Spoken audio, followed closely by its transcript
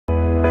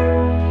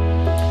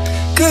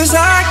'Cause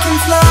I can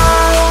fly,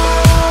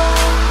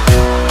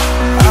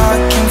 I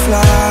can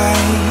fly,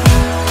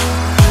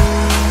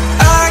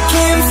 I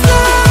can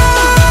fly,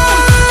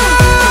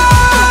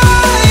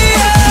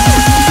 yeah.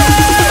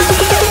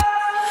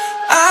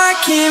 I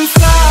can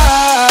fly.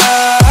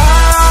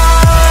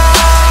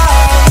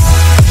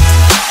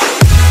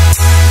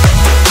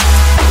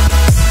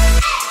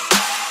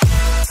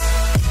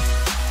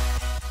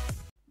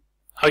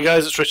 Hi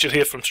guys, it's Richard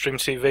here from Stream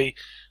TV.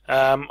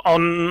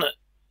 On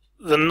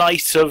the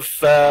night of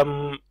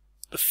the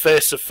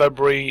 1st of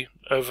February,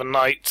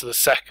 overnight to the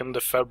 2nd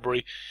of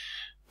February,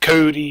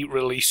 Kodi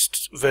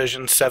released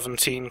version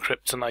 17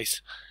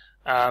 Kryptonite,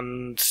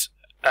 and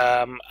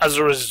as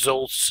a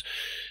result,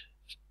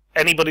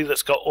 anybody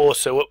that's got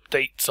auto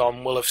updates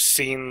on will have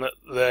seen that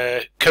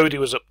the Kodi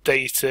was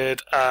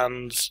updated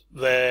and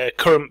their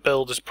current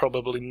build is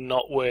probably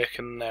not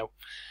working now.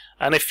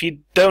 And if you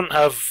don't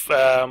have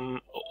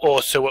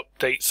auto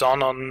updates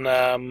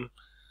on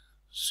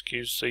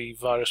excuse the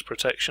virus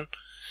protection,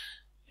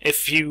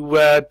 if you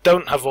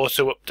don't have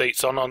auto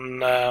updates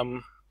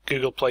on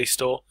Google Play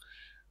Store,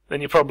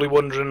 then you're probably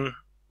wondering,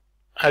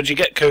 how do you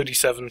get Kodi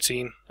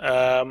 17?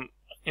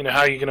 You know, how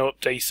are you going to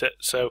update it?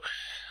 So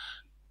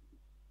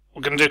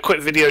we're going to do a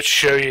quick video to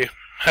show you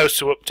how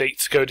to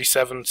update to Kodi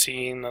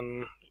 17,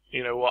 and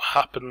you know what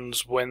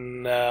happens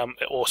when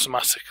it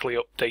automatically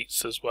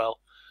updates as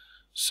well.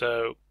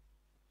 So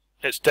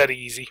it's dead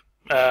easy.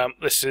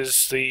 This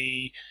is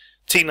the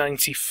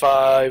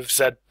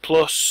T95Z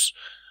Plus,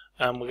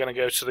 and we're going to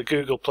go to the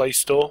Google Play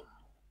Store.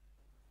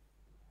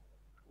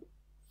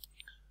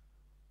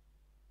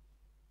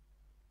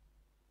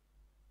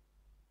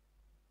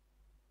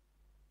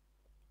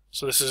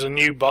 So this is a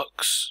new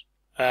box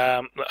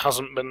that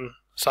hasn't been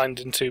signed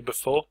into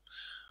before.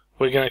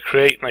 We're going to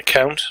create an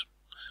account.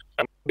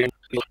 And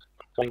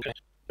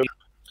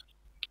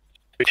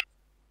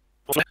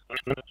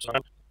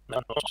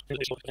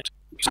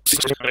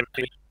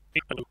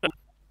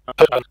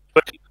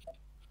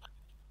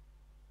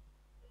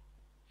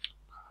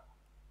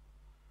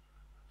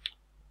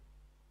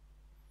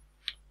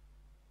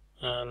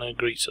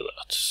agree to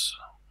that.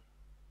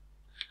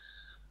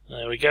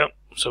 There we go.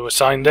 So we're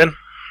signed in.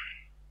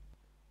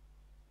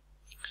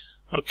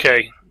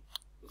 Okay.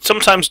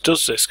 Sometimes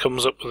does this,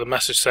 comes up with a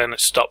message saying it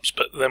stops,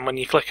 but then when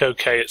you click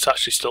OK, it's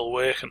actually still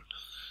working.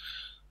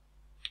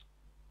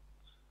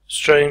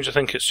 Strange, I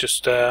think it's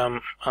just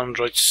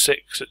Android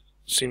 6 it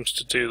seems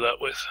to do that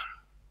with.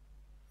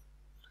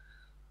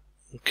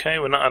 Okay,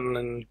 we're not adding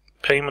any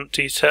payment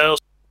details.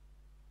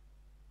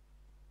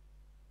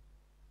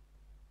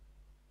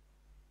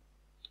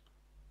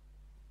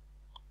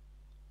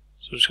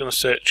 So I'm just going to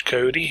search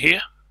Kodi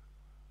here.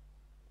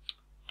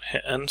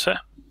 Hit enter.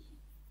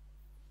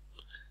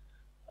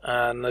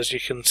 And as you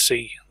can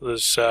see,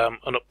 there's an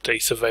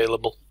update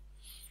available.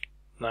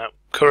 Now,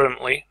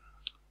 currently,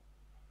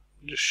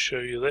 just show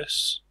you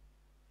this.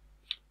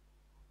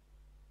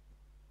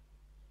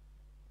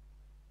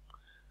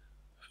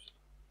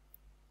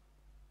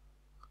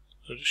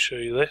 I'll just show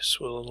you this.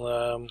 We'll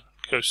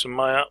go to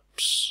my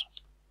apps.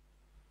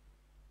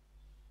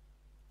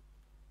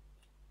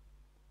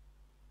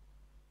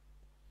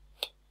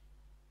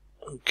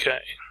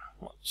 Okay,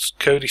 that's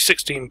Kodi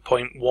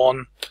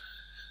 16.1.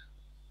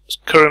 It's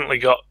currently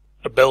got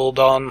a build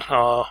on,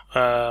 our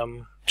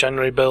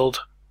January build.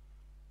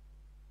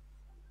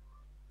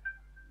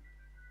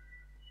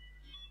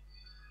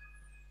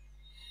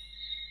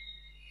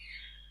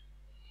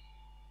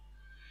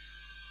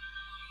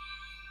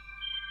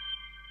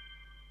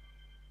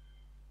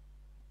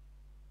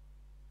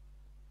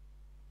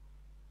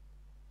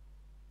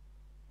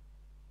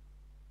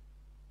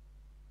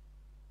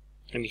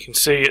 And you can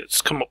see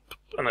it's come up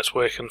and it's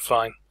working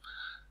fine.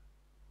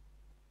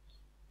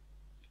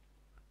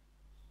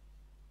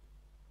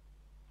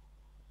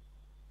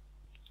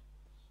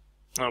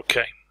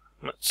 Okay,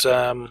 let's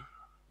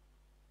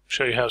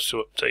show you how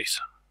to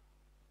update.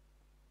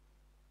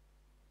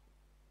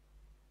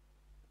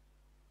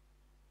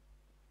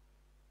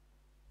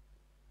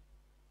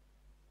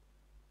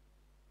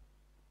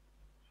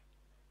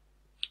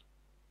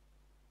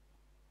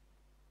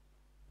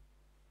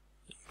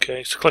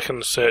 Okay, so click on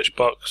the search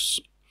box,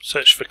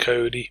 search for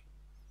Kodi,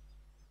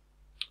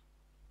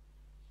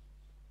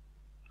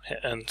 hit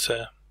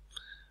enter,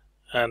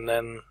 and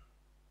then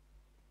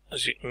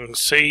as you can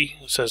see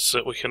it says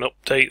that we can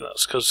update.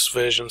 That's because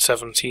version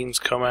 17's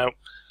come out.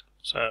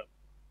 So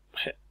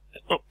hit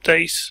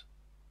update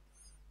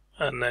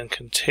and then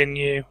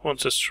continue.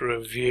 Wants us to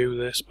review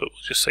this, but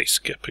we'll just say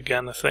skip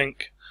again, I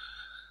think.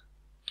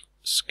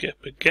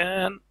 Skip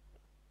again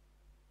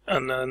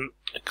and then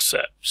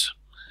accept.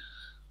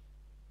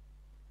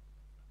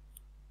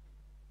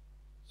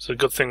 So the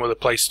good thing with the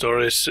Play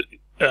Store is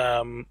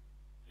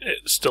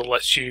it still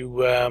lets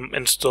you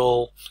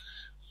install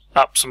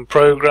apps and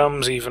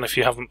programs even if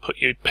you haven't put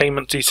your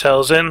payment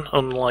details in,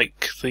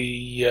 unlike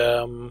the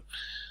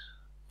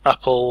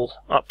Apple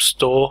App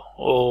Store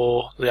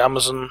or the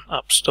Amazon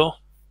App Store.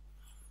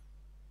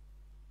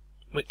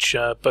 which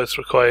both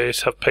require you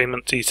to have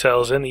payment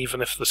details in,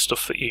 even if the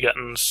stuff that you're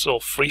getting is all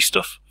free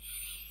stuff.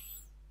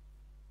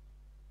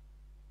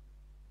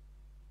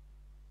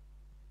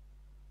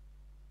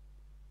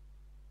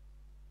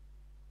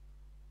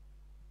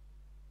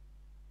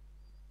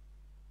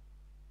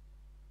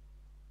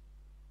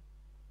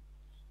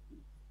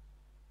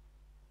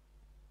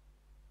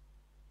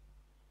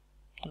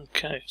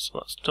 Okay, so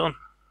that's done.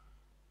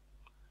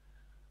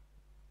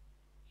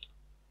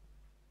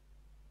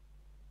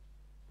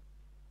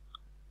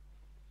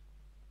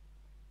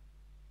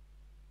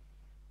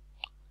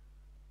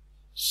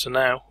 So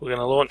now we're going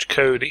to launch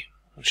Kodi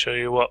and show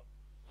you what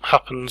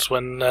happens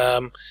when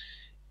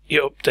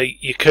you update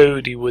your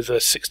Kodi with a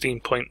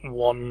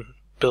 16.1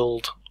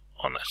 build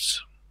on it.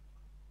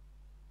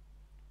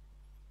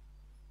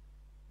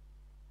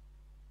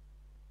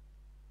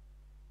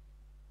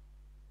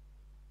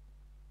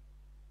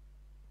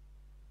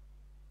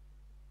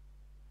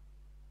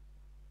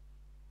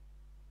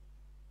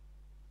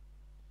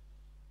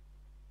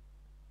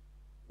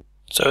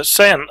 So it's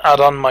saying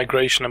add-on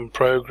migration in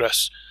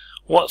progress.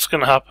 What's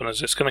going to happen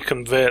is it's going to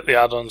convert the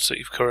add-ons that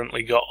you've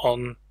currently got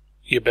on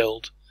your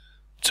build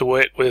to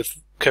work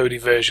with Kodi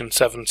version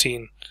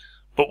 17.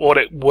 But what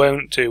it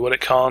won't do, what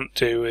it can't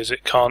do, is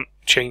it can't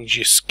change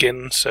your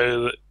skin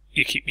so that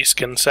you keep your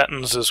skin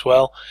settings as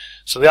well.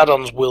 So the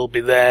add-ons will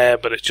be there,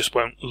 but it just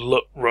won't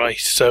look right.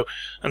 So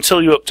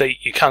until you update,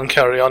 you can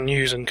carry on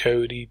using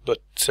Kodi,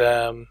 but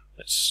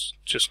it's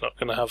just not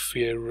going to have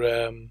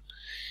the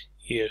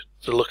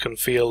look and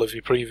feel of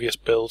your previous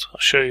build. I'll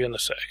show you in a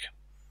sec.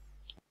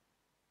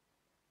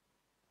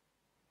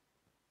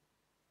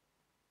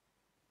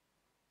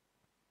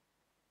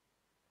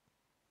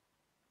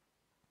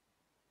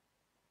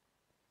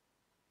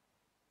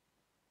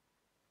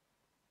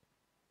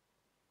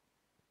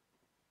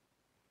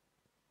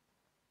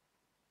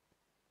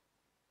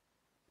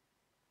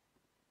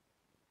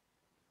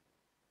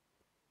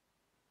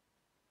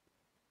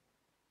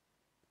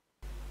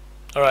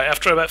 Alright,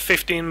 after about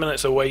 15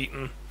 minutes of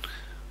waiting,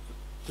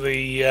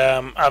 the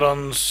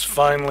add-ons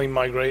finally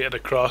migrated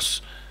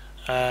across.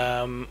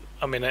 I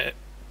mean, I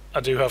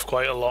do have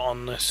quite a lot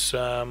on this,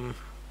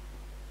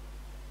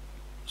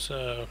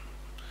 so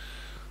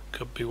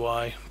could be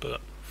why, but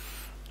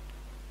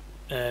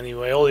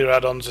anyway, all your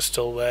add-ons are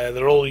still there.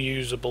 They're all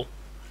usable,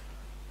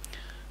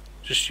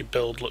 just your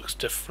build looks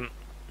different.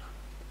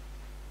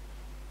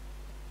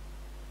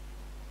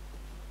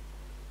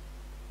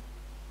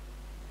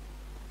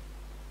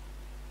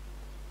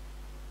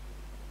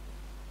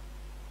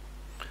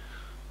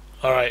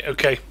 Alright,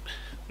 okay.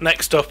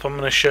 Next up I'm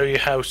going to show you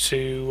how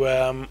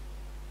to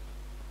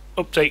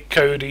update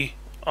Kodi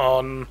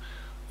on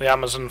the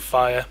Amazon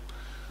Fire.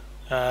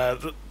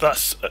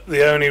 That's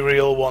the only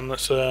real one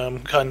that's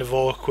kind of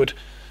awkward.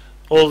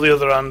 All the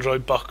other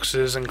Android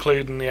boxes,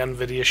 including the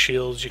Nvidia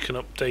Shields, you can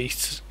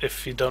update.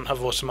 If you don't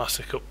have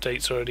automatic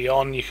updates already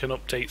on, you can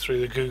update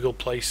through the Google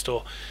Play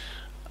Store.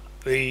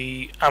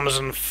 The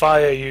Amazon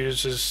Fire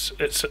uses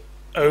its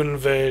own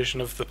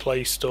version of the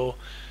Play Store,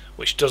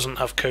 which doesn't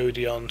have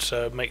Kodi on,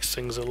 so it makes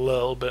things a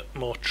little bit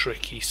more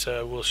tricky,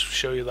 so we'll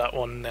show you that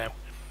one now.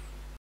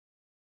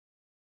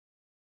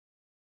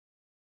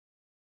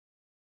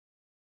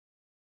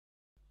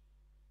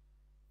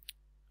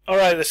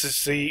 Alright, this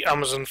is the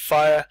Amazon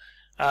Fire,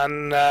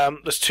 and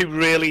there's two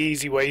really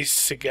easy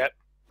ways to get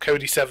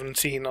Kodi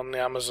 17 on the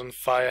Amazon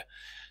Fire,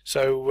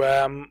 so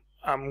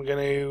I'm going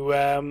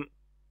to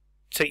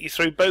take you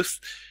through both.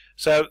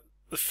 So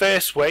the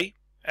first way,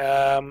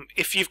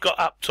 if you've got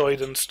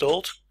Aptoide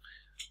installed,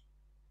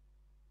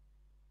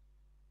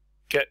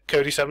 get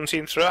Kodi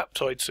 17 through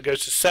Aptoide. So go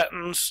to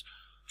Settings,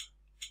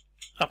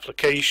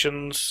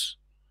 Applications,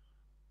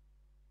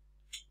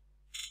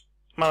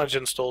 Manage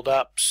Installed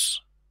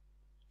Apps,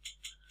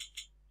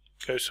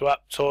 go to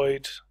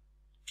Aptoide,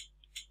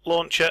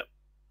 launch it,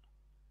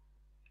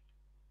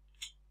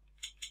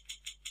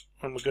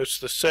 and we'll go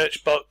to the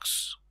search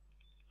box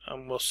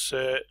and we'll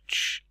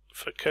search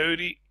for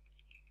Kodi.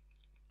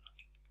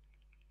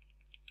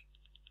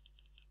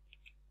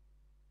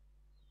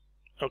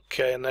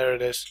 Okay, and there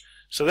it is.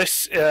 So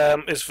this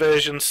is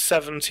version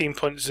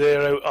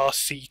 17.0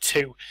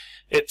 RC2.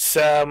 It's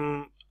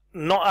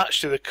not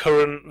actually the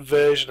current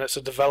version, it's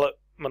a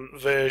development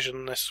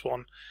version, this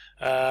one.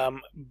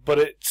 But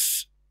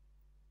it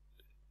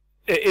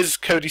is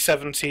Kodi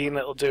 17,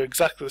 it'll do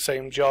exactly the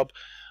same job.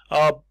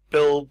 Our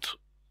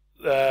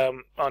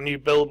new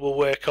build will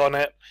work on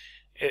it.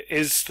 It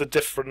is the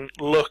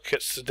different look,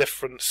 it's the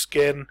different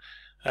skin.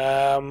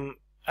 And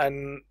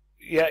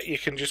yeah, you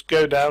can just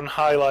go down,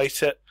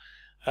 highlight it,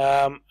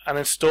 and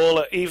install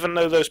it. Even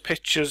though those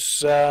pictures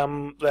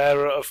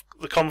there of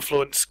the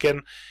Confluent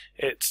skin,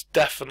 it's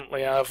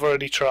definitely, I've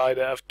already tried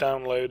it, I've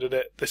downloaded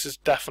it, this is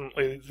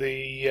definitely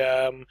the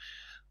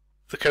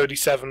Kodi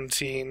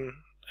 17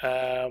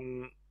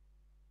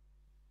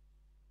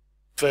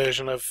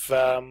 version of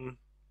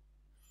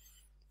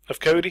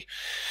Kodi.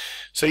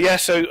 So yeah,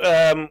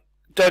 so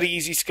dead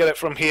easy to get it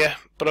from here,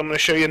 but I'm going to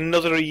show you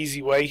another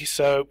easy way.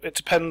 So it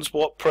depends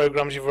what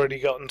programs you've already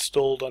got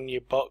installed on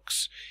your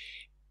box.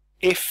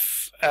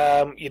 If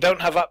you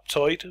don't have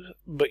Aptoid,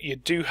 but you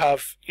do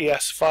have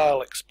ES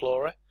File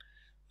Explorer,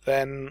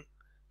 then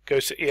go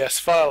to ES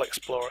File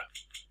Explorer.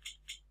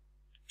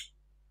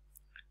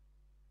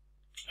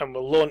 And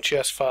we'll launch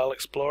ES File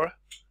Explorer.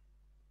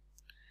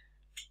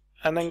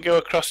 And then go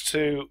across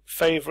to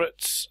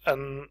Favorites,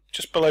 and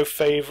just below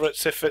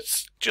Favorites, if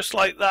it's just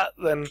like that,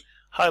 then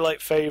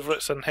highlight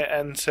Favorites and hit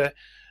Enter.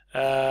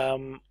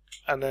 And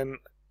then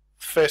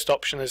the first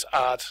option is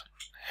Add.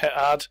 Hit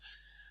Add.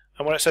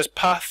 And when it says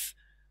Path,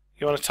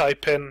 you want to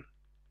type in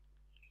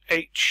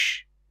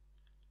HTTP :/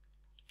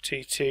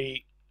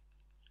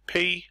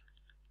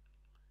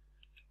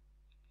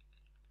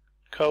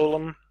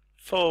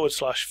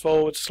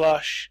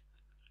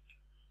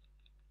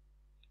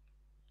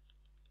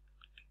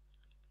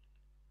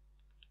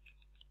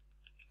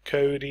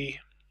 Kodi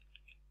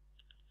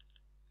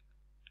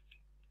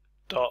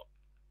dot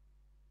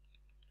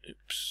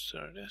oops,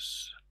 there it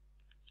is.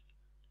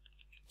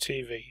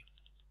 TV.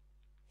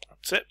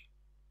 That's it.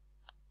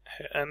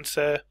 Hit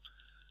Enter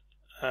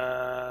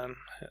and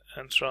hit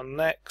Enter on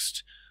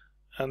Next,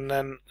 and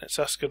then it's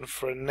asking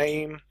for a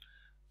name,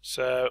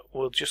 so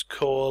we'll just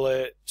call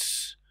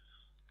it,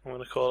 I'm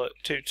going to call it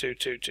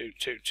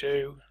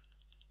 222222,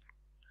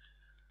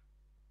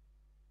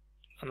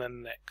 and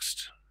then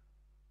Next,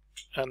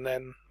 and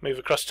then move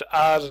across to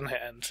Add and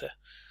hit Enter.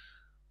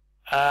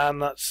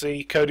 And that's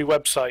the Kodi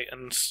website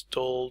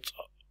installed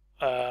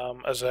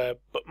as a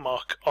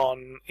bookmark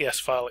on ES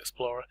File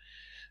Explorer.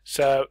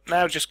 So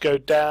now just go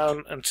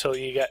down until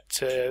you get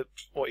to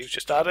what you've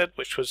just added,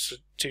 which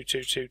was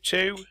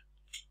 2222.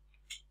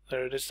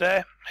 There it is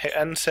there. Hit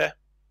Enter,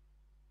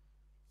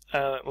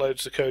 and it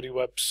loads the Kodi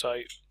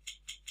website.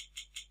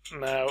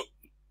 Now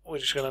we're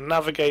just going to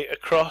navigate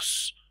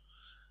across,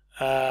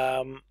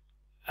 and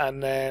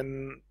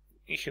then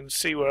you can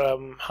see where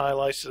I'm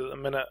highlighted at the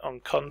minute on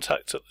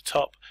Contact at the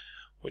top.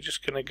 We're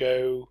just going to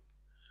go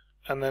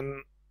and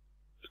then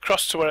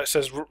across to where it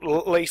says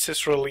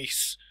Latest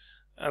Release,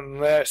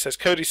 and there it says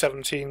Kodi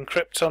 17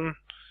 Krypton.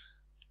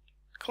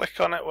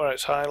 Click on it where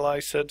it's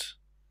highlighted,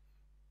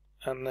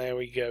 and there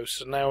we go.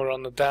 So now we're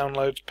on the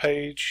downloads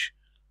page.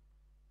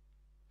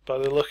 By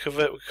the look of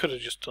it, we could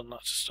have just done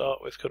that to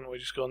start with, couldn't we?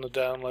 Just go on the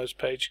downloads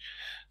page.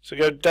 So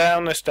go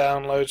down this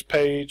downloads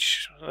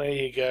page. There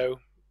you go.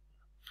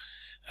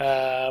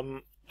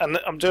 And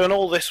I'm doing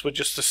all this with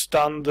just the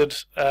standard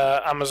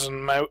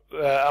Amazon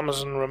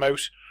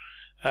remote.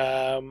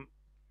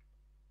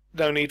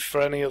 No need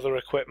for any other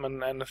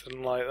equipment,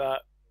 anything like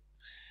that.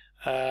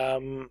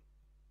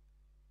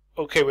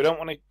 Okay, we don't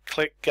want to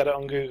click Get It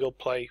on Google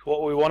Play.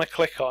 What we want to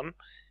click on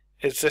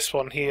is this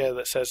one here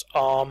that says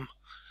ARM.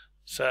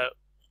 So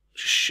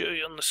just show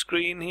you on the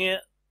screen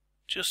here,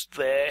 just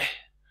there,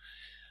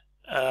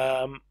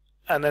 and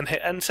then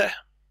hit Enter.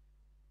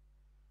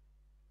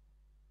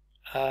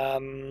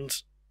 And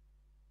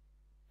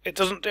it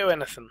doesn't do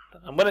anything.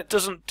 And when it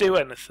doesn't do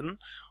anything,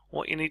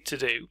 what you need to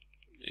do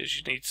is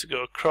you need to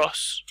go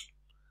across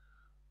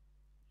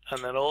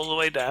and then all the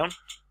way down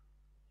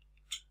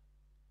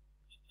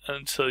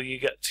until you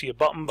get to your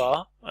bottom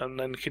bar, and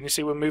then can you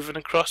see we're moving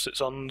across? It's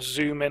on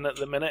zoom in at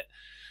the minute.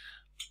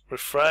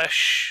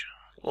 Refresh,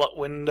 lock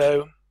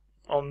window,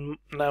 on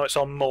now it's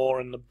on more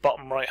in the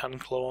bottom right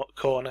hand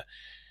corner.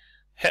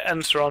 Hit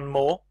Enter on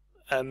more,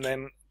 and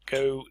then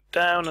go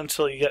down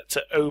until you get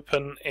to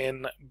Open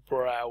in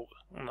Browser,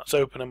 and that's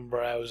Open in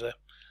Browser,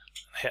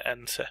 and hit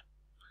Enter.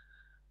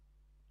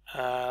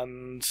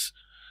 And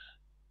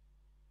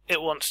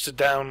it wants to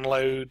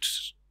download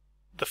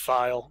the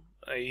file.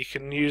 You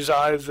can use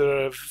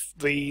either of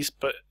these,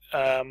 but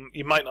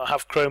you might not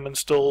have Chrome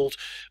installed.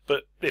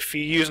 But if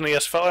you use an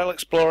ES File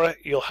Explorer,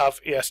 you'll have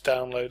ES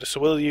Downloader. So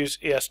we'll use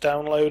ES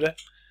Downloader.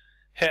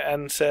 Hit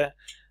Enter,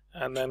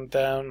 and then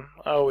down.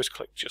 I always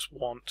click just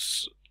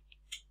once.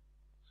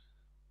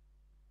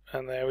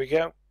 And there we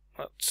go.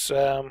 That's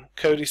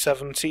Kodi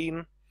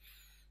 17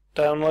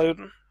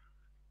 downloading.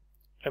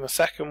 In a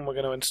second we're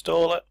going to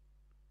install it.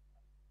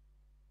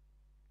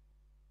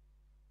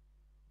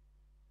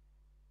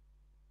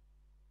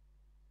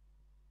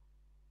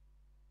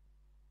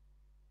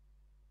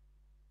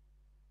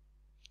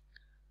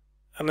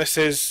 And this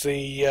is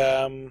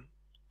the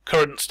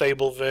current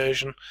stable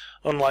version,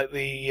 unlike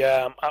the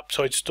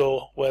Aptoid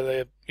store where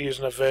they're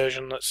using a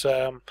version that's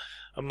a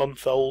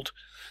month old.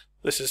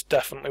 This is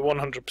definitely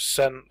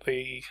 100%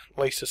 the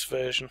latest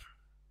version.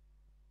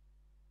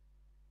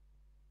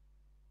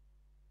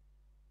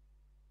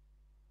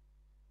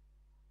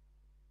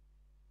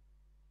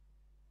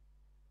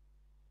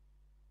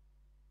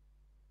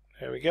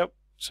 There we go.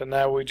 So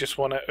now we just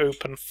want to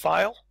open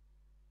file.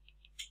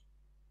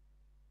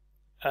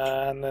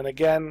 And then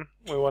again,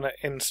 we want to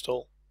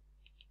install.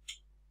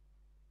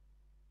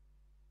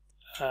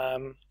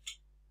 And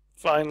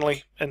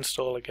finally,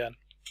 install again.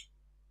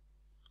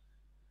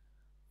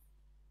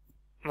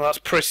 And that's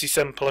pretty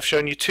simple. I've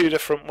shown you two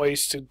different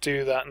ways to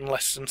do that in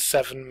less than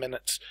 7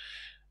 minutes.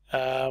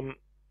 I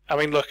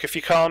mean, look, if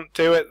you can't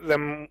do it,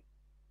 then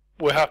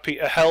we're happy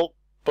to help.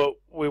 but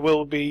we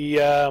will be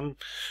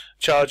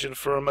charging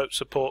for remote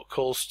support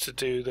calls to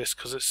do this,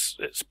 because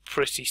it's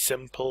pretty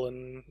simple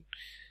and,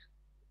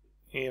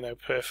 you know,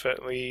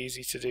 perfectly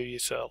easy to do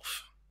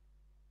yourself.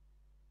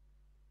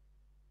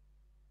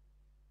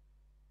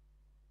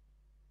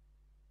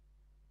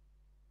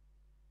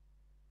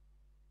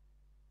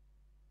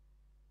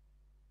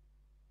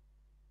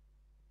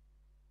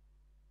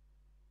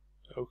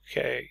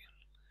 Okay,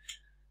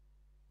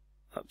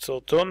 that's all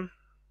done.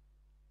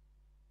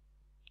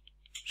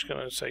 Just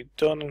going to say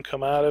done and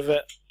come out of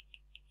it.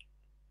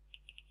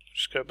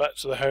 Just go back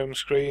to the home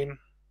screen.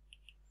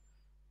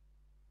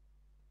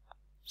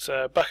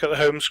 So back at the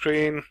home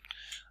screen,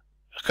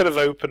 I could have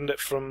opened it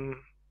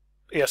from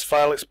ES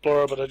File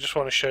Explorer, but I just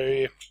want to show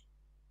you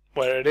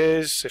where it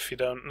is. If you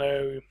don't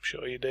know, I'm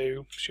sure you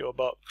do, it's your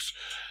box.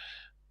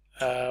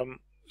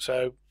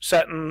 So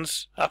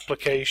settings,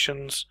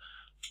 applications,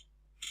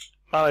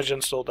 manage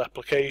installed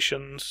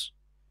applications,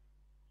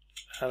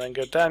 and then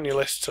go down your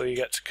list till you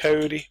get to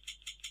Kodi.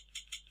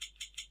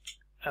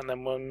 And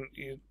then when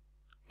you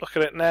look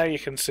at it now, you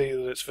can see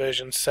that it's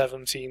version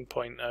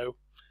 17.0.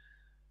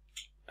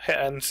 Hit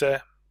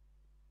enter,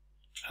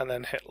 and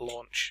then hit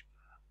launch.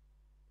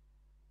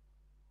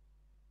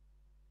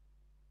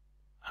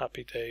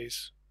 Happy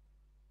days.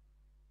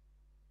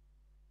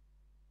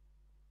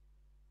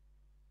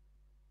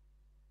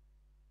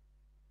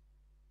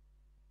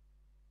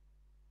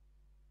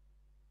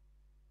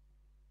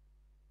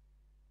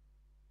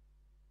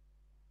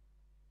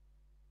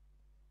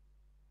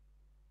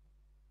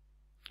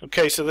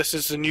 Okay, so this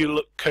is the new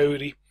look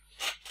Kodi.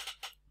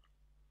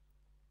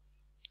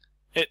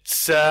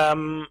 It's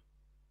it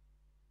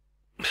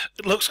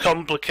looks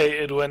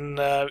complicated when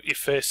you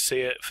first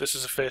see it. If this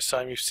is the first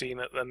time you've seen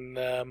it, then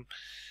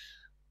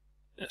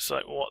it's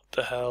like, what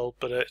the hell?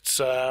 But it's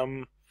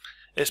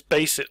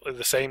basically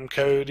the same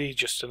Kodi,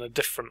 just in a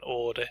different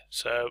order,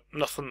 so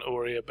nothing to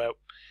worry about.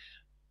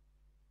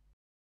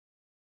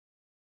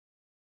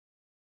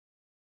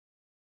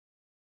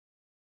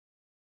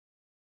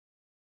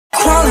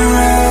 Crawling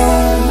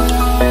around,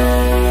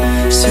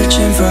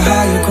 searching for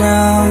higher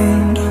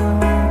ground.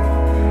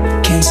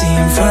 Can't see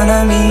in front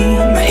of me,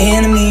 my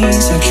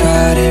enemies. I've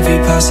tried every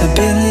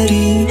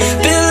possibility,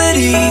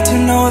 ability to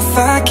know if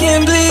I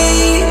can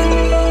bleed.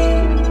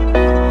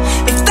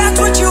 If that's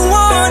what you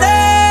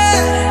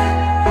wanted,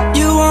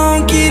 you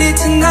won't get it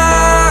tonight.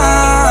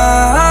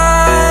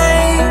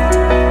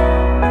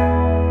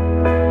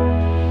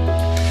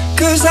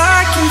 'Cause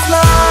I can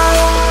fly,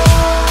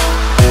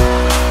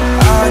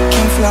 I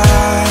can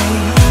fly,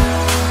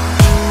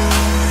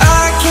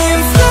 I can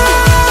fly,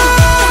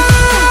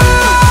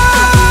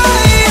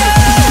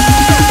 yeah.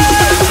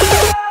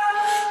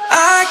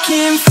 I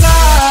can fly.